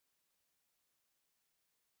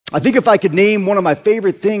I think if I could name one of my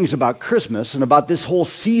favorite things about Christmas and about this whole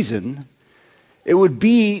season, it would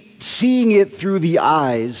be seeing it through the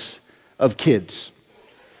eyes of kids.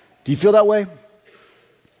 Do you feel that way?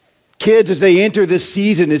 Kids, as they enter this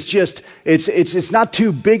season, it's not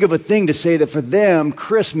too big of a thing to say that for them,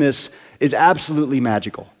 Christmas is absolutely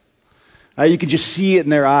magical. You can just see it in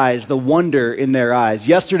their eyes, the wonder in their eyes.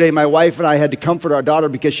 Yesterday, my wife and I had to comfort our daughter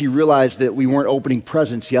because she realized that we weren't opening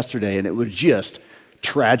presents yesterday, and it was just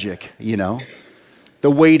tragic, the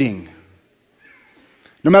waiting.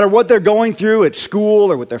 No matter what they're going through at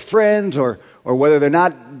school or with their friends or whether they're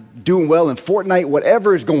not doing well in Fortnite,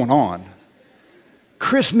 whatever is going on,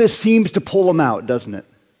 Christmas seems to pull them out, doesn't it?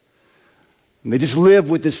 And they just live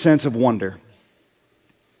with this sense of wonder.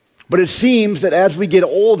 But it seems that as we get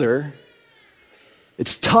older,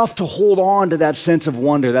 it's tough to hold on to that sense of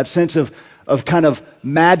wonder, that sense of kind of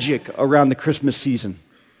magic around the Christmas season.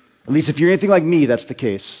 At least if you're anything like me, that's the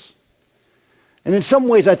case. And in some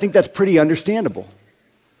ways, I think that's pretty understandable.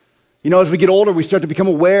 As we get older, we start to become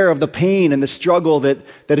aware of the pain and the struggle that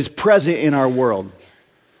is present in our world.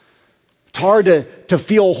 It's hard to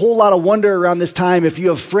feel a whole lot of wonder around this time if you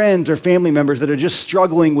have friends or family members that are just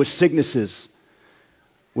struggling with sicknesses,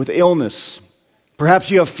 with illness.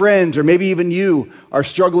 Perhaps you have friends, or maybe even you are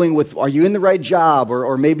struggling with, are you in the right job,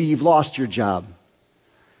 or maybe you've lost your job.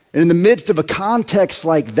 And in the midst of a context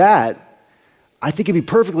like that, I think it'd be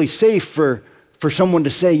perfectly safe for someone to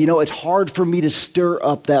say, it's hard for me to stir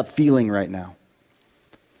up that feeling right now.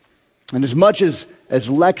 And as much as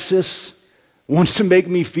Lexus wants to make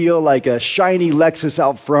me feel like a shiny Lexus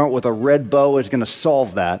out front with a red bow is going to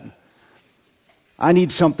solve that, I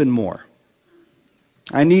need something more.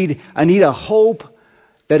 I need a hope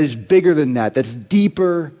that is bigger than that, that's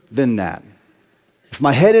deeper than that. If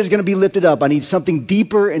my head is going to be lifted up, I need something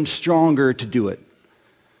deeper and stronger to do it.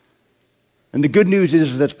 And the good news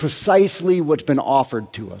is that's precisely what's been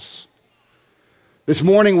offered to us. This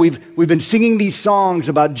morning we've been singing these songs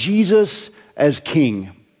about Jesus as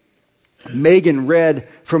King. Megan read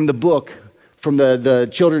from the book, from the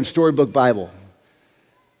Children's Storybook Bible,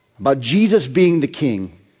 about Jesus being the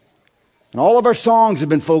King. And all of our songs have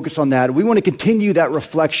been focused on that. We want to continue that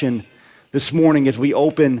reflection this morning as we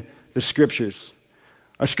open the Scriptures.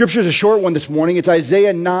 Our Scripture is a short one this morning. It's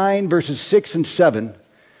Isaiah 9, verses 6 and 7.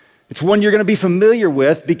 It's one you're going to be familiar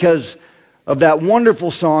with because of that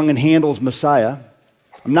wonderful song in Handel's Messiah.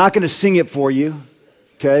 I'm not going to sing it for you,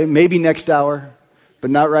 okay? Maybe next hour,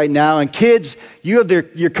 but not right now. And kids, you have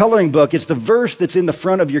your coloring book. It's the verse that's in the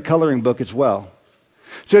front of your coloring book as well.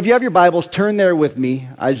 So if you have your Bibles, turn there with me,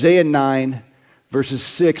 Isaiah 9, verses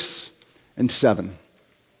 6 and 7.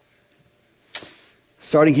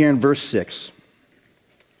 Starting here in verse 6.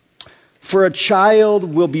 For a child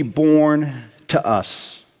will be born to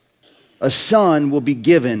us. A son will be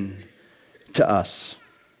given to us.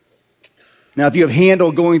 Now, if you have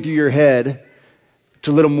Handel going through your head, it's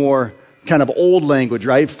a little more kind of old language,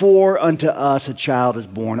 right? For unto us a child is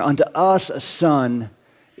born. Unto us a son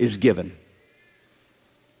is given.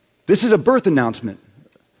 This is a birth announcement,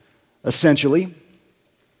 essentially.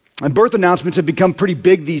 And birth announcements have become pretty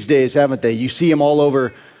big these days, haven't they? You see them all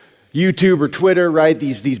over YouTube or Twitter, right?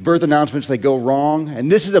 These birth announcements, they go wrong. And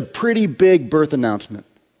this is a pretty big birth announcement.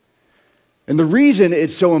 And the reason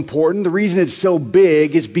it's so important, the reason it's so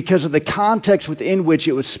big, is because of the context within which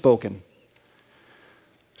it was spoken.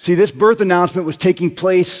 See, this birth announcement was taking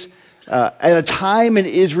place at a time in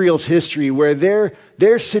Israel's history where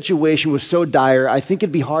their situation was so dire, I think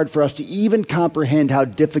it'd be hard for us to even comprehend how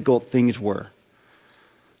difficult things were.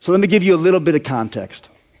 So let me give you a little bit of context.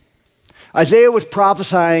 Isaiah was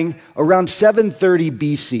prophesying around 730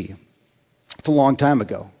 BC. It's a long time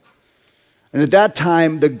ago. And at that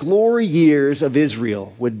time, the glory years of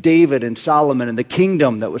Israel with David and Solomon and the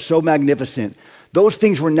kingdom that was so magnificent, those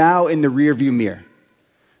things were now in the rearview mirror.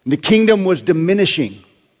 And the kingdom was diminishing.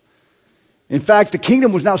 In fact, the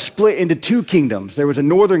kingdom was now split into two kingdoms. There was a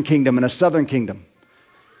northern kingdom and a southern kingdom.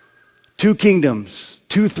 Two kingdoms,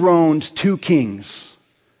 two thrones, two kings.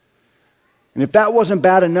 And if that wasn't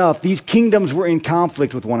bad enough, these kingdoms were in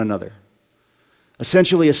conflict with one another.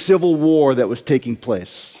 Essentially a civil war that was taking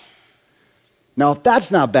place. Now, if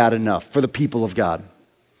that's not bad enough for the people of God,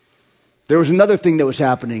 there was another thing that was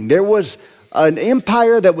happening. There was an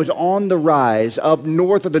empire that was on the rise up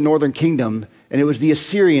north of the northern kingdom, and it was the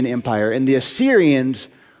Assyrian Empire. And the Assyrians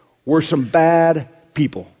were some bad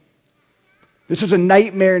people. This was a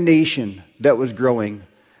nightmare nation that was growing.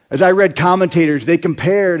 As I read commentators, they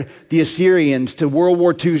compared the Assyrians to World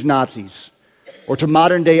War II's Nazis or to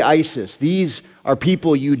modern day ISIS. These are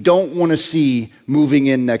people you don't want to see moving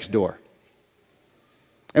in next door.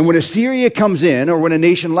 And when Assyria comes in, or when a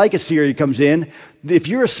nation like Assyria comes in, if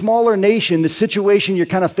you're a smaller nation, the situation you're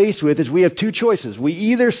kind of faced with is we have two choices. We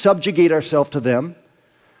either subjugate ourselves to them,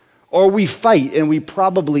 or we fight and we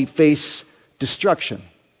probably face destruction.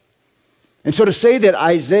 And so to say that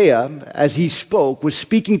Isaiah, as he spoke, was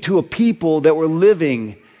speaking to a people that were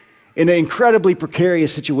living in an incredibly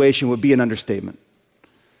precarious situation would be an understatement.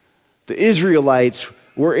 The Israelites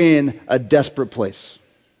were in a desperate place.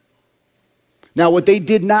 Now, what they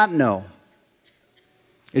did not know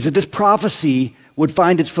is that this prophecy would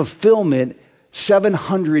find its fulfillment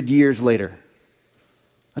 700 years later.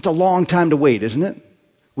 That's a long time to wait, isn't it?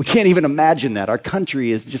 We can't even imagine that. Our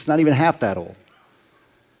country is just not even half that old.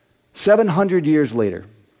 700 years later.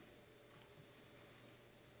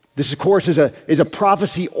 This, of course, is a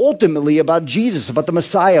prophecy ultimately about Jesus, about the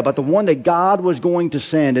Messiah, about the one that God was going to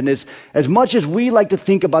send. And as much as we like to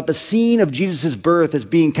think about the scene of Jesus' birth as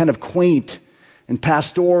being kind of quaint and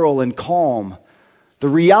pastoral and calm, the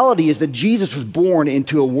reality is that Jesus was born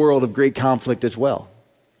into a world of great conflict as well.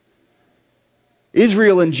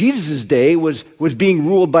 Israel in Jesus' day was being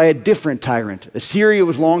ruled by a different tyrant. Assyria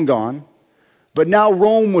was long gone, but now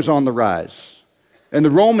Rome was on the rise. And the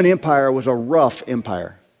Roman Empire was a rough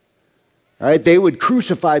empire. All right, they would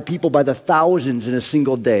crucify people by the thousands in a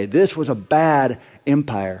single day. This was a bad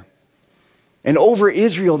empire. And over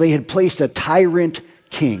Israel, they had placed a tyrant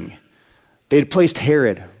king. They had placed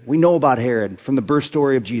Herod. We know about Herod from the birth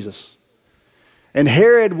story of Jesus. And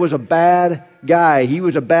Herod was a bad guy. He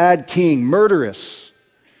was a bad king, murderous.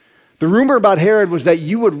 The rumor about Herod was that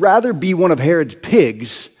you would rather be one of Herod's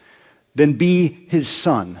pigs than be his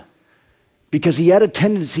son, because he had a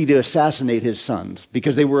tendency to assassinate his sons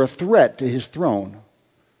because they were a threat to his throne.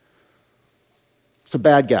 It's a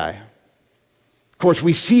bad guy. Of course,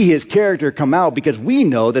 we see his character come out because we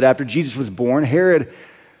know that after Jesus was born, Herod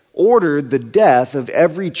ordered the death of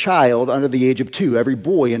every child under the age of 2, every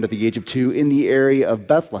boy under the age of 2 in the area of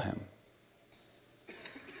Bethlehem.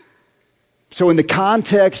 So in the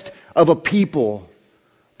context of a people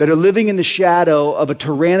that are living in the shadow of a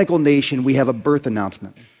tyrannical nation, we have a birth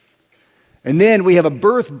announcement. And then we have a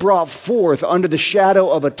birth brought forth under the shadow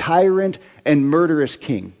of a tyrant and murderous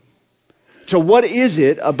king. So what is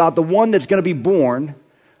it about the one that's going to be born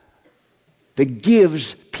that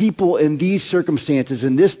gives people in these circumstances,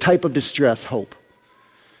 in this type of distress, hope?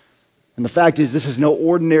 And the fact is, this is no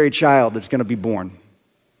ordinary child that's going to be born.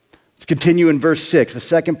 Let's continue in verse 6, the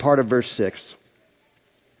second part of verse 6.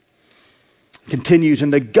 It continues,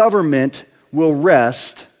 and the government will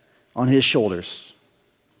rest on his shoulders.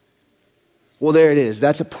 Well, there it is.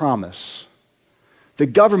 That's a promise. The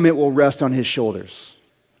government will rest on his shoulders.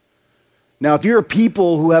 Now, if you're a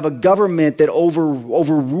people who have a government that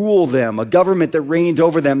overrule them, a government that reigns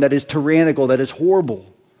over them that is tyrannical, that is horrible,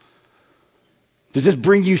 does this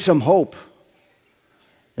bring you some hope?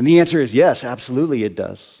 And the answer is yes, absolutely it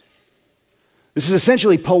does. This is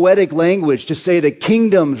essentially poetic language to say that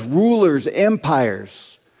kingdoms, rulers,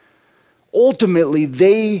 empires, ultimately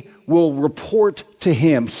they will report to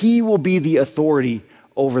him. He will be the authority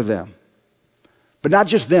over them. But not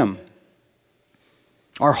just them.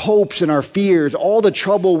 Our hopes and our fears, all the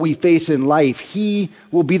trouble we face in life, he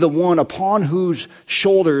will be the one upon whose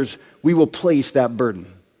shoulders we will place that burden.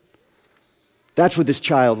 That's what this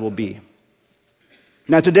child will be.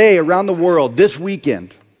 Now today, around the world, this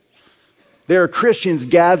weekend, there are Christians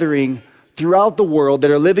gathering throughout the world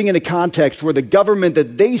that are living in a context where the government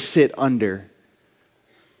that they sit under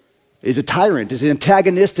is a tyrant, is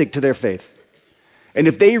antagonistic to their faith. And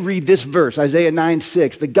if they read this verse, Isaiah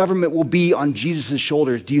 9:6, the government will be on Jesus'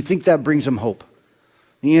 shoulders, do you think that brings them hope?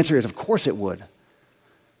 The answer is, of course it would.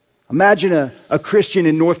 Imagine a Christian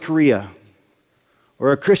in North Korea,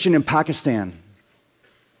 or a Christian in Pakistan,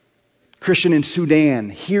 Christian in Sudan,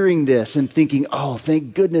 hearing this and thinking, oh,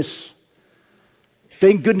 thank goodness.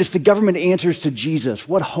 Thank goodness the government answers to Jesus.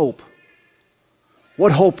 What hope.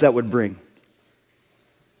 What hope that would bring.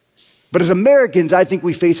 But as Americans, I think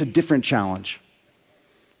we face a different challenge.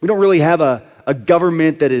 We don't really have a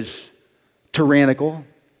government that is tyrannical.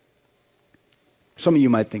 Some of you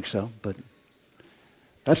might think so, but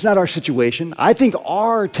that's not our situation. I think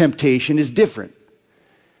our temptation is different.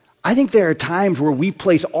 I think there are times where we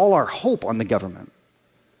place all our hope on the government.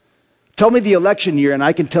 Tell me the election year, and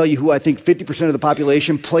I can tell you who I think 50% of the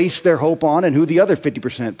population placed their hope on and who the other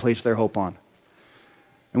 50% placed their hope on.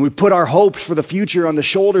 And we put our hopes for the future on the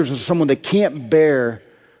shoulders of someone that can't bear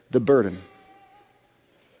the burden.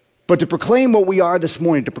 But to proclaim what we are this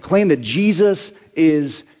morning, to proclaim that Jesus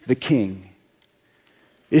is the King,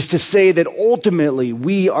 is to say that ultimately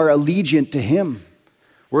we are allegiant to him.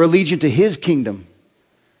 We're allegiant to his kingdom.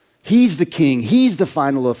 He's the king. He's the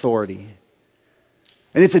final authority.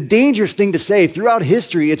 And it's a dangerous thing to say. Throughout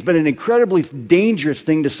history, it's been an incredibly dangerous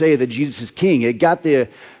thing to say that Jesus is king. It got the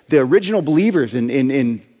original believers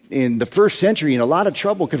in the first century in a lot of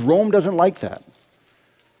trouble because Rome doesn't like that.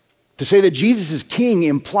 To say that Jesus is king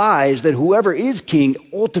implies that whoever is king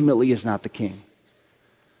ultimately is not the king.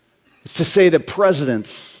 It's to say that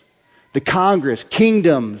presidents, the Congress,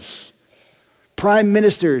 kingdoms, prime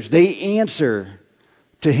ministers, they answer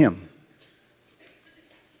to him.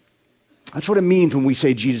 That's what it means when we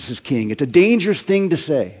say Jesus is king. It's a dangerous thing to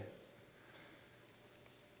say.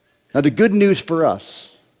 Now, the good news for us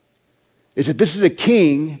is that this is a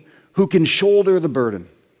king who can shoulder the burden.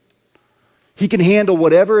 He can handle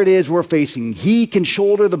whatever it is we're facing. He can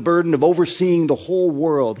shoulder the burden of overseeing the whole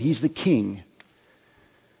world. He's the king.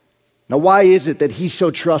 Now, why is it that he's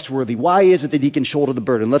so trustworthy? Why is it that he can shoulder the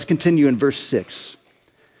burden? Let's continue in verse 6.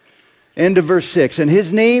 End of verse 6. And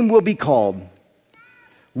his name will be called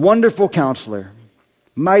Wonderful Counselor,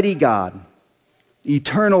 Mighty God,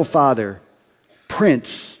 Eternal Father,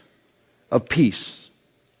 Prince of Peace.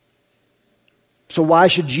 So why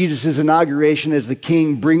should Jesus' inauguration as the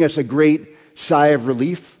king bring us a great sigh of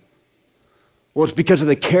relief? Well, it's because of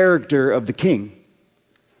the character of the king.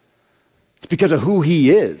 It's because of who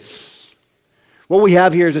he is. What we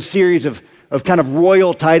have here is a series of kind of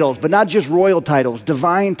royal titles, but not just royal titles,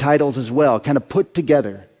 divine titles as well, kind of put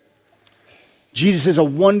together. Jesus is a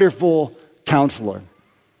wonderful counselor.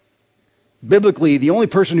 Biblically, the only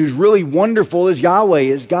person who's really wonderful is Yahweh,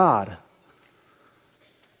 is God.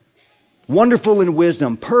 Wonderful in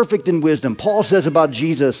wisdom, perfect in wisdom. Paul says about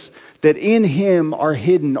Jesus that in him are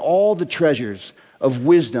hidden all the treasures of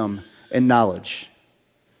wisdom and knowledge.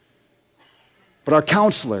 But our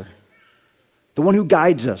counselor, the one who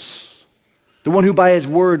guides us, the one who by his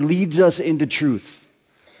word leads us into truth,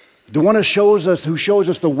 the one who shows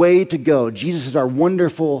us the way to go. Jesus is our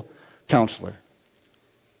wonderful counselor.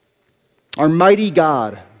 Our mighty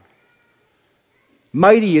God.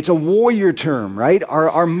 Mighty, it's a warrior term, right?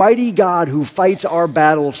 Our mighty God who fights our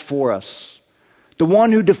battles for us. The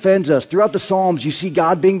one who defends us. Throughout the Psalms, you see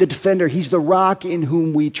God being the defender. He's the rock in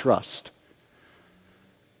whom we trust.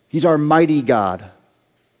 He's our mighty God.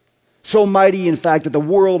 So mighty, in fact, that the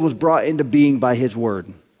world was brought into being by his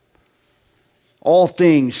word. All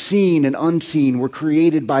things, seen and unseen, were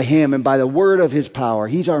created by him and by the word of his power.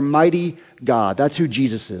 He's our mighty God. That's who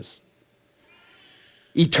Jesus is.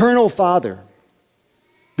 Eternal Father.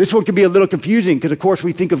 This one can be a little confusing because, of course,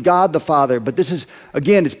 we think of God the Father. But this is,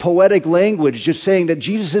 again, it's poetic language just saying that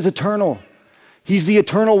Jesus is eternal. He's the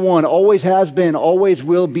eternal one, always has been, always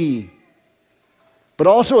will be. But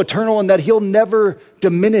also eternal in that he'll never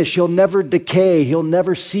diminish, he'll never decay, he'll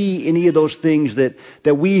never see any of those things that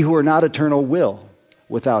we who are not eternal will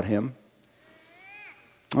without him.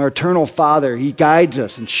 Our eternal Father, he guides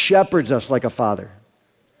us and shepherds us like a father,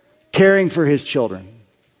 caring for his children.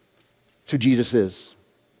 That's who Jesus is.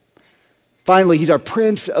 Finally, he's our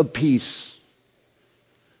Prince of Peace.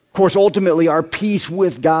 Of course, ultimately, our peace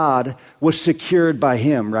with God was secured by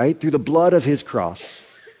him, right? Through the blood of his cross.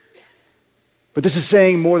 But this is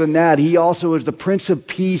saying more than that. He also is the Prince of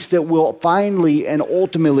Peace that will finally and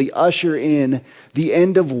ultimately usher in the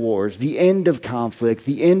end of wars, the end of conflict,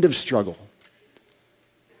 the end of struggle.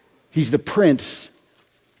 He's the Prince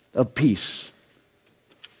of Peace.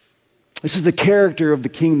 This is the character of the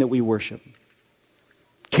King that we worship.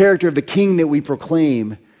 Character of the King that we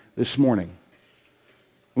proclaim this morning.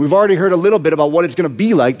 We've already heard a little bit about what it's going to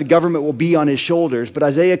be like. The government will be on his shoulders. But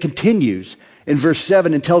Isaiah continues in verse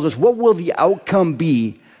 7 and tells us what will the outcome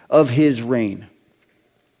be of his reign.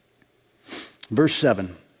 Verse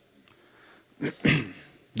 7.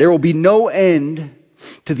 There will be no end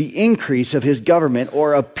to the increase of his government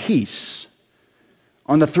or of peace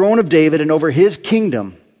on the throne of David and over his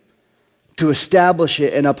kingdom, to establish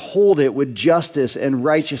it and uphold it with justice and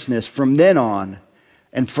righteousness from then on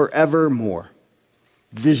and forevermore.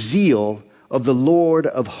 The zeal of the Lord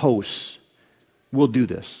of hosts will do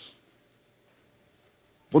this.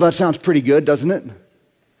 Well, that sounds pretty good, doesn't it?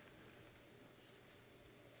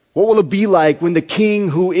 What will it be like when the King,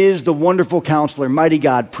 who is the wonderful counselor, mighty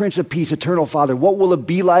God, Prince of Peace, eternal Father, what will it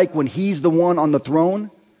be like when he's the one on the throne?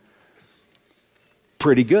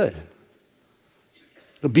 Pretty good.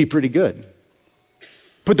 It'll be pretty good.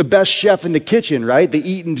 Put the best chef in the kitchen, right? The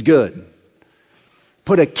eating's good.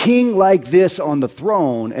 Put a king like this on the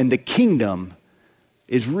throne and the kingdom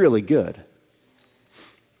is really good.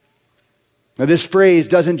 Now, this phrase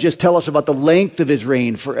doesn't just tell us about the length of his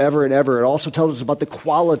reign forever and ever. It also tells us about the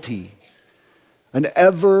quality, an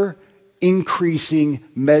ever-increasing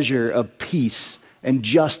measure of peace and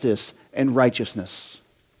justice and righteousness.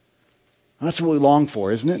 That's what we long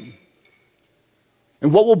for, isn't it?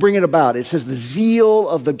 And what will bring it about? It says the zeal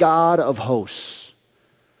of the God of hosts.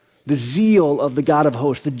 The zeal of the God of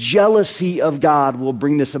hosts. The jealousy of God will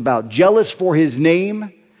bring this about. Jealous for his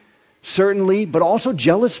name, certainly, but also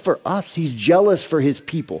jealous for us. He's jealous for his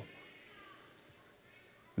people.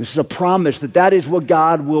 This is a promise that is what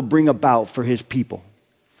God will bring about for his people.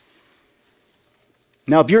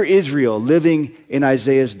 Now, if you're Israel living in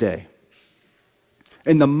Isaiah's day,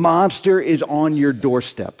 and the monster is on your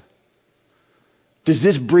doorstep, does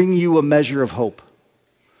this bring you a measure of hope?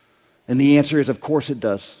 And the answer is, of course it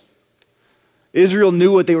does. Israel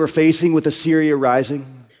knew what they were facing with Assyria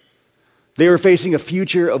rising. They were facing a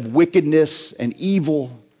future of wickedness and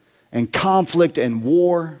evil and conflict and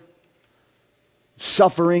war,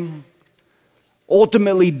 suffering,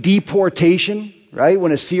 ultimately deportation, right?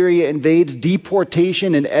 When Assyria invades,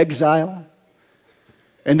 deportation and exile.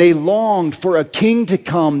 And they longed for a king to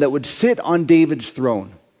come that would sit on David's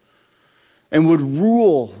throne and would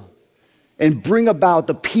rule and bring about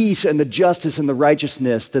the peace and the justice and the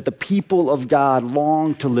righteousness that the people of God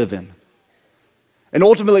long to live in. And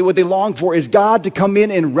ultimately what they long for is God to come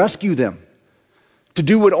in and rescue them, to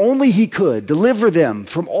do what only he could, deliver them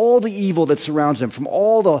from all the evil that surrounds them, from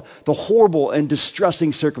all the horrible and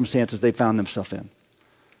distressing circumstances they found themselves in.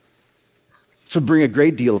 This would bring a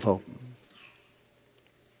great deal of hope.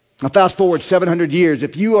 Now fast forward 700 years,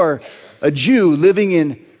 if you are a Jew living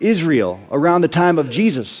in Israel around the time of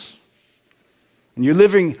Jesus, and you're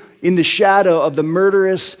living in the shadow of the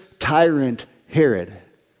murderous tyrant Herod,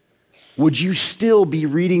 would you still be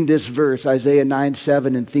reading this verse, Isaiah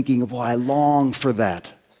 9:7, and thinking, boy, I long for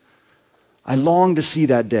that. I long to see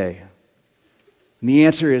that day. And the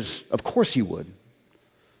answer is, of course you would.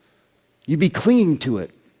 You'd be clinging to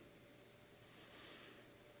it.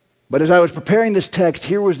 But as I was preparing this text,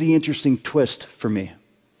 here was the interesting twist for me.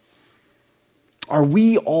 Are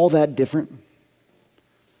we all that different?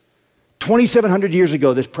 2,700 years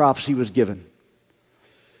ago, this prophecy was given.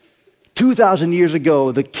 2,000 years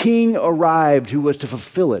ago, the king arrived who was to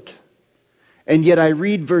fulfill it. And yet I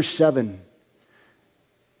read verse 7,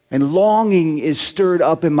 and longing is stirred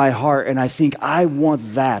up in my heart, and I think, I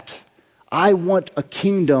want that. I want a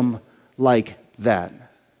kingdom like that.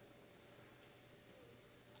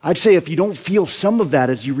 I'd say if you don't feel some of that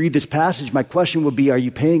as you read this passage, my question would be, are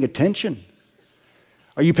you paying attention?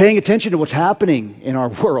 Are you paying attention to what's happening in our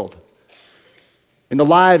world? In the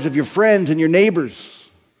lives of your friends and your neighbors?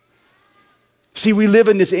 See, we live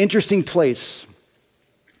in this interesting place.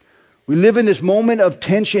 We live in this moment of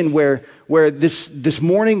tension where this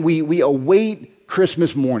morning we await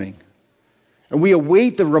Christmas morning. And we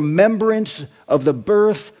await the remembrance of the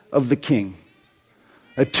birth of the King.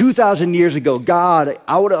 2,000 years ago, God,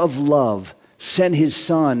 out of love, sent his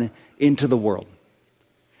Son into the world.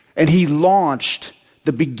 And he launched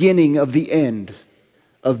the beginning of the end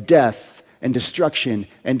of death and destruction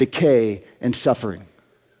and decay and suffering.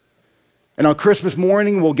 And on Christmas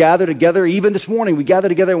morning, we'll gather together. Even this morning, we gather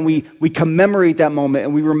together and we commemorate that moment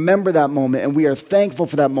and we remember that moment and we are thankful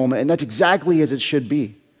for that moment. And that's exactly as it should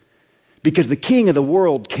be. Because the King of the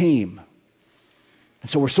world came.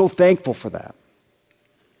 And so we're so thankful for that.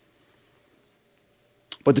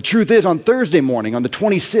 But the truth is, on Thursday morning, on the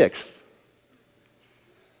 26th,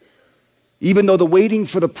 even though the waiting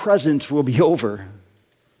for the presents will be over,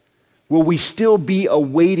 will we still be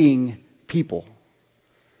awaiting people?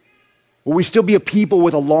 Will we still be a people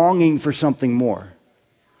with a longing for something more?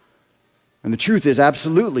 And the truth is,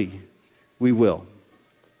 absolutely, we will.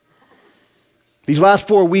 These last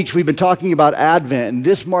 4 weeks, we've been talking about Advent, and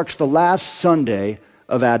this marks the last Sunday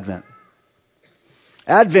of Advent.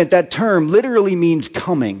 Advent, that term, literally means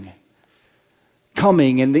coming.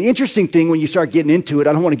 Coming. And the interesting thing when you start getting into it,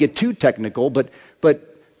 I don't want to get too technical, but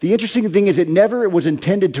the interesting thing is it never was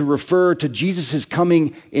intended to refer to Jesus'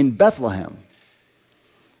 coming in Bethlehem.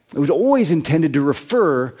 It was always intended to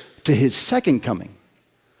refer to his second coming,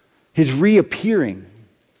 his reappearing,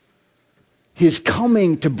 his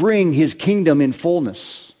coming to bring his kingdom in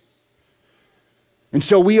fullness. And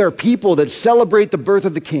so we are people that celebrate the birth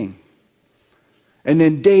of the King. And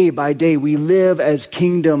then day by day, we live as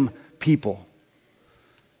kingdom people.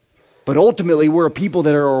 But ultimately, we're a people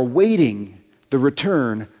that are awaiting the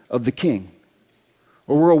return of the King.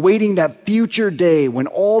 Or we're awaiting that future day when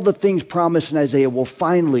all the things promised in Isaiah will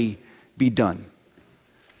finally be done.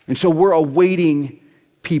 And so we're awaiting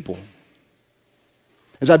people.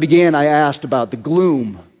 As I began, I asked about the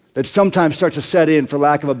gloom that sometimes starts to set in, for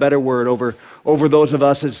lack of a better word, over those of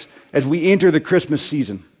us as we enter the Christmas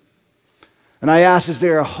season. And I asked, is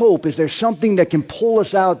there a hope? Is there something that can pull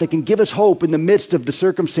us out, that can give us hope in the midst of the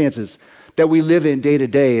circumstances, that we live in day to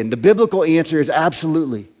day? And the biblical answer is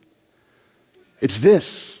absolutely. It's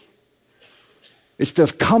this. It's the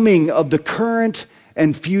coming of the current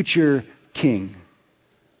and future king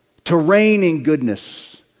to reign in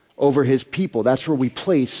goodness over his people. That's where we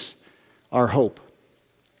place our hope.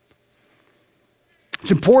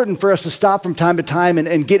 It's important for us to stop from time to time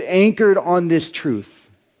and get anchored on this truth,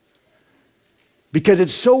 because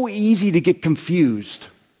it's so easy to get confused.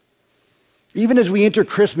 Even as we enter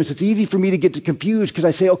Christmas, it's easy for me to get confused because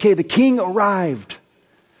I say, okay, the king arrived,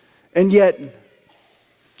 and yet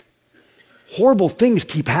horrible things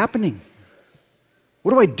keep happening.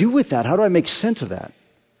 What do I do with that? How do I make sense of that?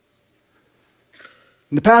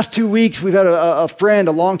 In the past 2 weeks, we've had a friend,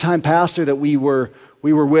 a longtime pastor that we were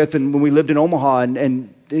with, and when we lived in Omaha,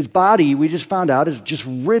 and his body, we just found out, is just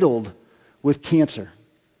riddled with cancer.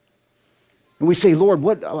 And we say, Lord,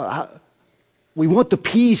 we want the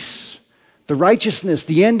peace, the righteousness,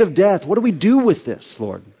 the end of death. What do we do with this,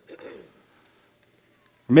 Lord?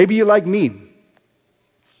 Maybe you're like me.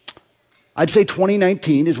 I'd say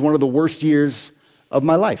 2019 is one of the worst years of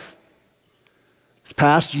my life. This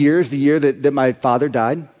past year is the year that my father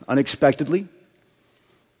died unexpectedly.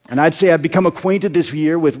 And I'd say I've become acquainted this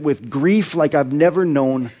year with grief like I've never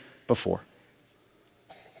known before.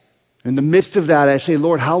 In the midst of that, I say,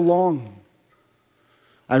 Lord, how long?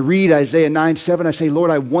 I read Isaiah 9:7. I say, Lord,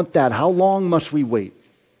 I want that. How long must we wait?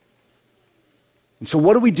 And so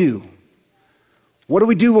what do we do? What do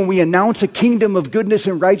we do when we announce a kingdom of goodness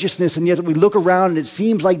and righteousness, and yet we look around and it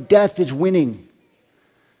seems like death is winning?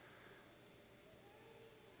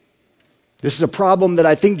 This is a problem that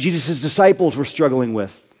I think Jesus' disciples were struggling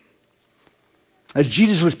with. As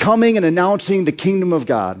Jesus was coming and announcing the kingdom of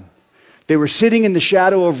God, they were sitting in the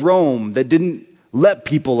shadow of Rome that didn't let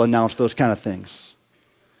people announce those kind of things.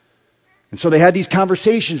 And so they had these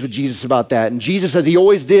conversations with Jesus about that. And Jesus, as he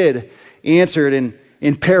always did, answered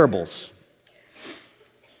in parables.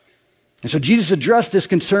 And so Jesus addressed this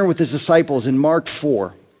concern with his disciples in Mark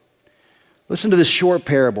 4. Listen to this short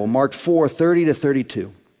parable, Mark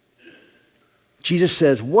 4:30-32. Jesus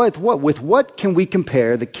says, with what can we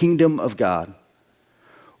compare the kingdom of God?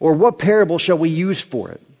 Or what parable shall we use for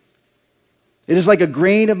it? It is like a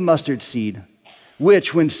grain of mustard seed,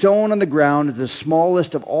 which, when sown on the ground, is the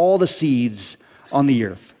smallest of all the seeds on the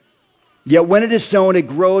earth. Yet when it is sown, it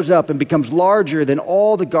grows up and becomes larger than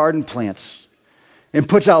all the garden plants, and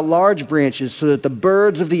puts out large branches so that the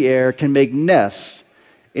birds of the air can make nests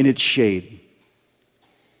in its shade.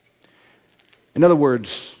 In other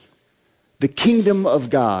words, the kingdom of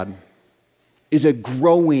God is a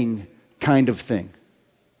growing kind of thing.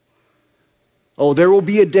 Oh, there will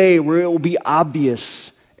be a day where it will be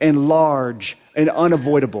obvious and large and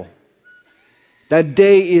unavoidable. That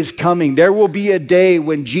day is coming. There will be a day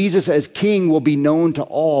when Jesus as king will be known to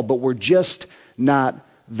all, but we're just not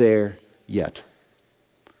there yet.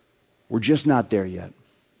 We're just not there yet.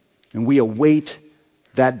 And we await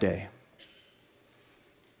that day.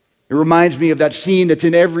 It reminds me of that scene that's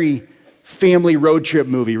in every family road trip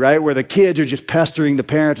movie, right? Where the kids are just pestering the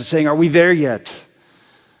parents and saying, are we there yet?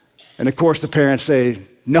 And of course the parents say,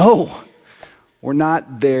 no, we're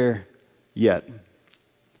not there yet.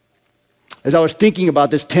 As I was thinking about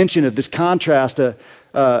this tension of this contrast,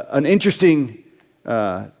 an interesting,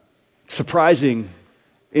 surprising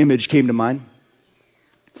image came to mind.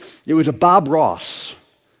 It was a Bob Ross.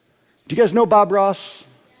 Do you guys know Bob Ross?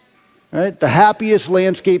 Right? The happiest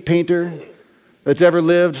landscape painter that's ever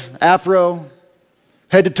lived. Afro,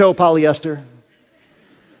 head to toe polyester.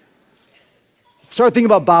 Started thinking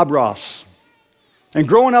about Bob Ross. And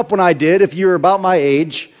growing up when I did, if you were about my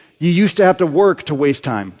age, you used to have to work to waste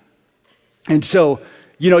time. And so,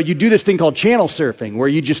 you do this thing called channel surfing, where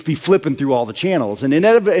you just be flipping through all the channels. And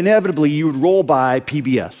inevitably, you would roll by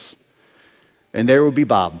PBS. And there would be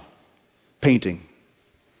Bob, painting.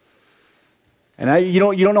 And you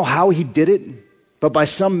don't know how he did it, but by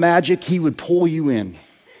some magic, he would pull you in.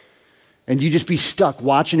 And you'd just be stuck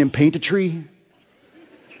watching him paint a tree.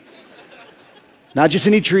 Not just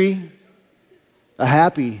any tree, a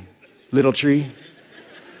happy little tree,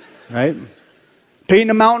 right? Painting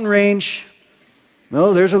a mountain range.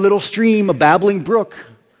 No, there's a little stream, a babbling brook.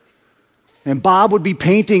 And Bob would be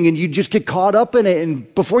painting, and you'd just get caught up in it.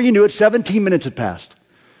 And before you knew it, 17 minutes had passed.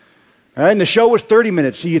 All right? And the show was 30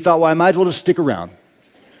 minutes, so you thought, well, I might as well just stick around.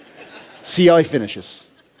 See how he finishes.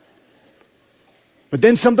 But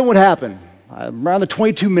then something would happen, around the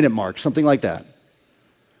 22-minute mark, something like that,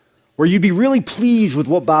 where you'd be really pleased with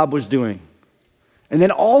what Bob was doing. And then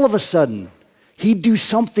all of a sudden, he'd do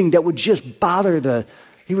something that would just bother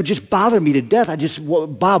he would just bother me to death.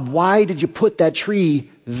 Bob, why did you put that tree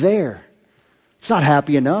there? It's not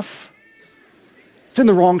happy enough. It's in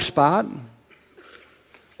the wrong spot.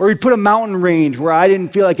 Or he'd put a mountain range where I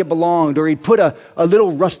didn't feel like it belonged. Or he'd put a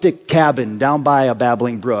little rustic cabin down by a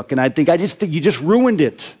babbling brook. And I think you just ruined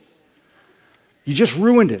it. You just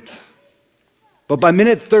ruined it. But by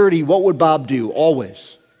minute 30, what would Bob do?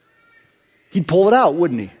 Always. He'd pull it out,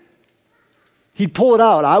 wouldn't he? He'd pull it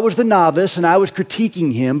out. I was the novice and I was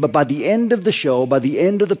critiquing him. But by the end of the show, by the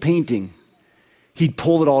end of the painting, he'd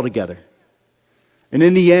pull it all together. And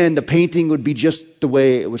in the end, the painting would be just the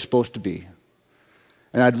way it was supposed to be.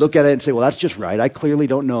 And I'd look at it and say, well, that's just right. I clearly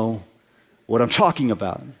don't know what I'm talking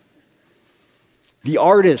about. The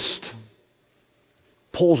artist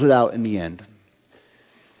pulls it out in the end.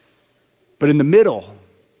 But in the middle,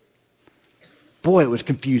 boy, it was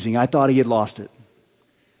confusing. I thought he had lost it.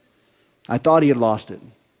 I thought he had lost it.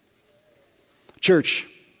 Church,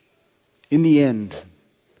 in the end,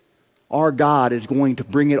 our God is going to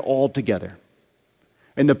bring it all together.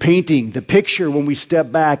 And the painting, the picture, when we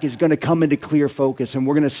step back, is going to come into clear focus. And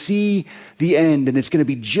we're going to see the end, and it's going to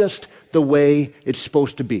be just the way it's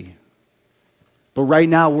supposed to be. But right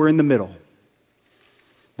now, we're in the middle.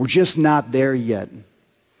 We're just not there yet.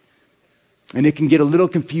 And it can get a little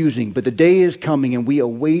confusing, but the day is coming, and we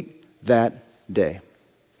await that day.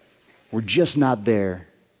 We're just not there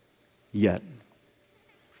yet.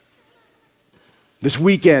 This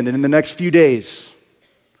weekend and in the next few days,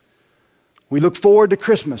 we look forward to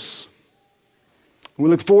Christmas. We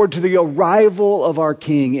look forward to the arrival of our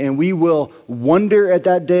King, and we will wonder at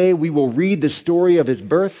that day. We will read the story of his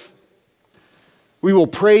birth. We will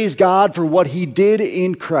praise God for what he did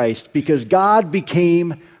in Christ, because God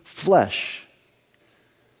became flesh,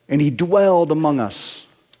 and he dwelled among us.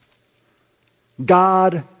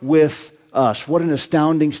 God with us. What an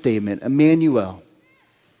astounding statement. Emmanuel.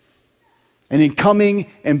 And in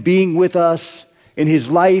coming and being with us, in his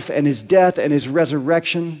life and his death and his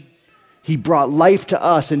resurrection, he brought life to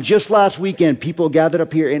us. And just last weekend, people gathered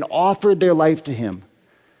up here and offered their life to him.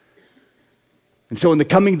 And so in the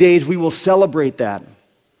coming days, we will celebrate that.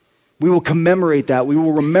 We will commemorate that. We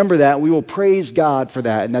will remember that. We will praise God for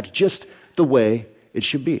that. And that's just the way it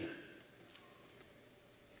should be.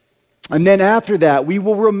 And then after that, we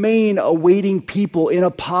will remain awaiting people in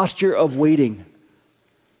a posture of waiting.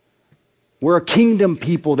 We're a kingdom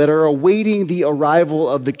people that are awaiting the arrival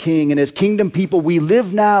of the King. And as kingdom people, we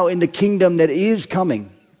live now in the kingdom that is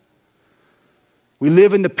coming. We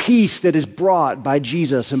live in the peace that is brought by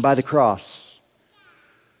Jesus and by the cross.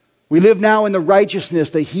 We live now in the righteousness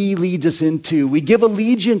that he leads us into. We give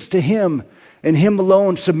allegiance to him and him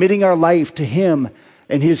alone, submitting our life to him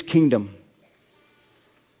and his kingdom.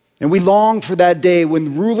 And we long for that day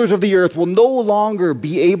when rulers of the earth will no longer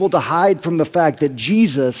be able to hide from the fact that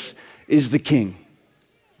Jesus is the King.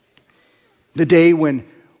 The day when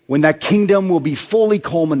that kingdom will be fully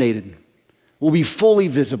culminated, will be fully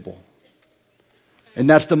visible. And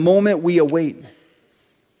that's the moment we await.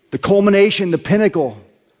 The culmination, the pinnacle,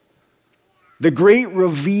 the great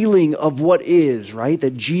revealing of what is, right?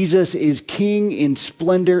 That Jesus is King in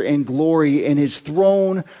splendor and glory, and his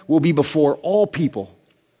throne will be before all people.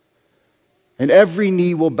 And every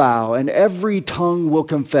knee will bow, and every tongue will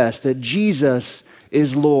confess that Jesus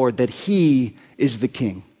is Lord, that he is the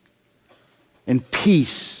King. And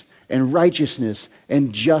peace and righteousness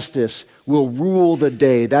and justice will rule the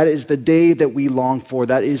day. That is the day that we long for.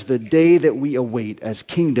 That is the day that we await as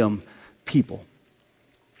kingdom people.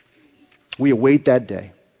 We await that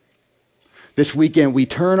day. This weekend, we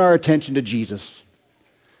turn our attention to Jesus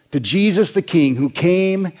the King, who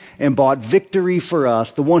came and bought victory for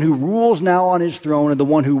us, the one who rules now on his throne and the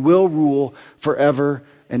one who will rule forever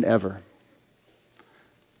and ever.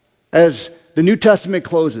 As the New Testament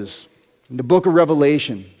closes, in the book of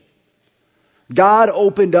Revelation, God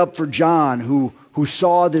opened up for John, who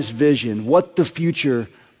saw this vision, what the future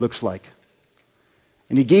looks like.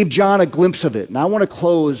 And he gave John a glimpse of it. And I want to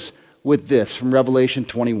close with this from Revelation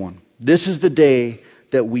 21. This is the day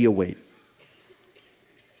that we await.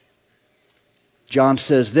 John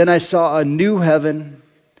says, "Then I saw a new heaven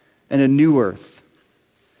and a new earth.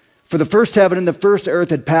 For the first heaven and the first earth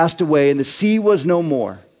had passed away, and the sea was no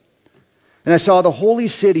more. And I saw the holy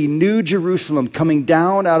city, New Jerusalem, coming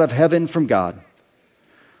down out of heaven from God,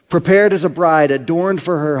 prepared as a bride adorned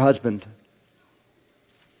for her husband.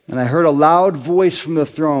 And I heard a loud voice from the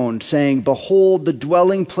throne saying, 'Behold, the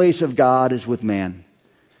dwelling place of God is with man.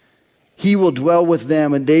 He will dwell with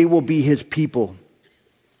them, and they will be his people.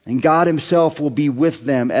 And God himself will be with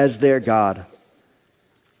them as their God.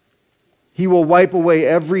 He will wipe away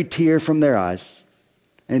every tear from their eyes,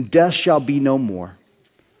 and death shall be no more.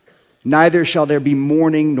 Neither shall there be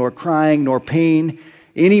mourning, nor crying, nor pain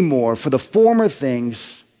any more, for the former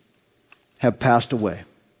things have passed away.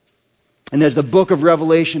 And as the book of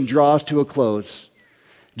Revelation draws to a close,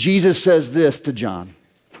 Jesus says this to John.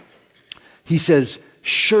 He says,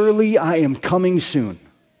 "Surely I am coming soon."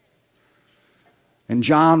 And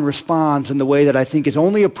John responds in the way that I think is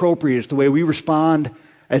only appropriate. It's the way we respond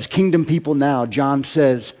as kingdom people now. John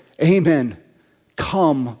says, "Amen.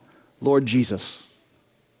 Come, Lord Jesus."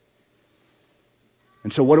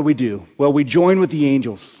 And so what do? Well, we join with the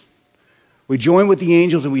angels. We join with the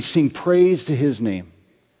angels and we sing praise to his name.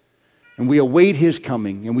 And we await his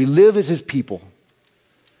coming. And we live as his people.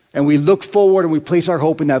 And we look forward and we place our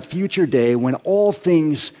hope in that future day when all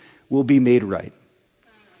things will be made right.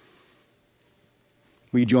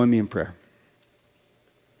 Will you join me in prayer?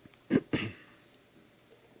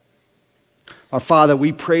 Our Father,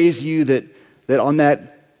 we praise you that on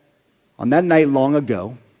that night long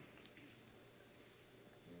ago,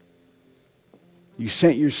 you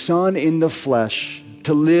sent your Son in the flesh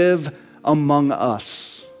to live among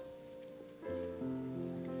us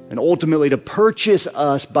and ultimately to purchase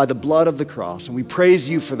us by the blood of the cross. And we praise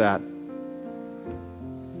you for that.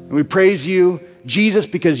 And we praise you, Jesus,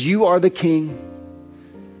 because you are the King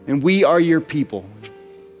and we are your people.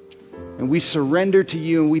 And we surrender to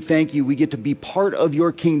you and we thank you. We get to be part of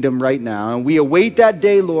your kingdom right now. And we await that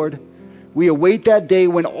day, Lord. We await that day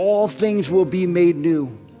when all things will be made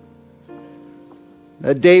new.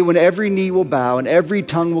 That day when every knee will bow and every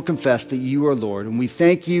tongue will confess that you are Lord. And we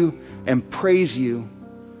thank you and praise you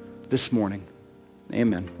this morning.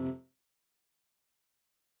 Amen.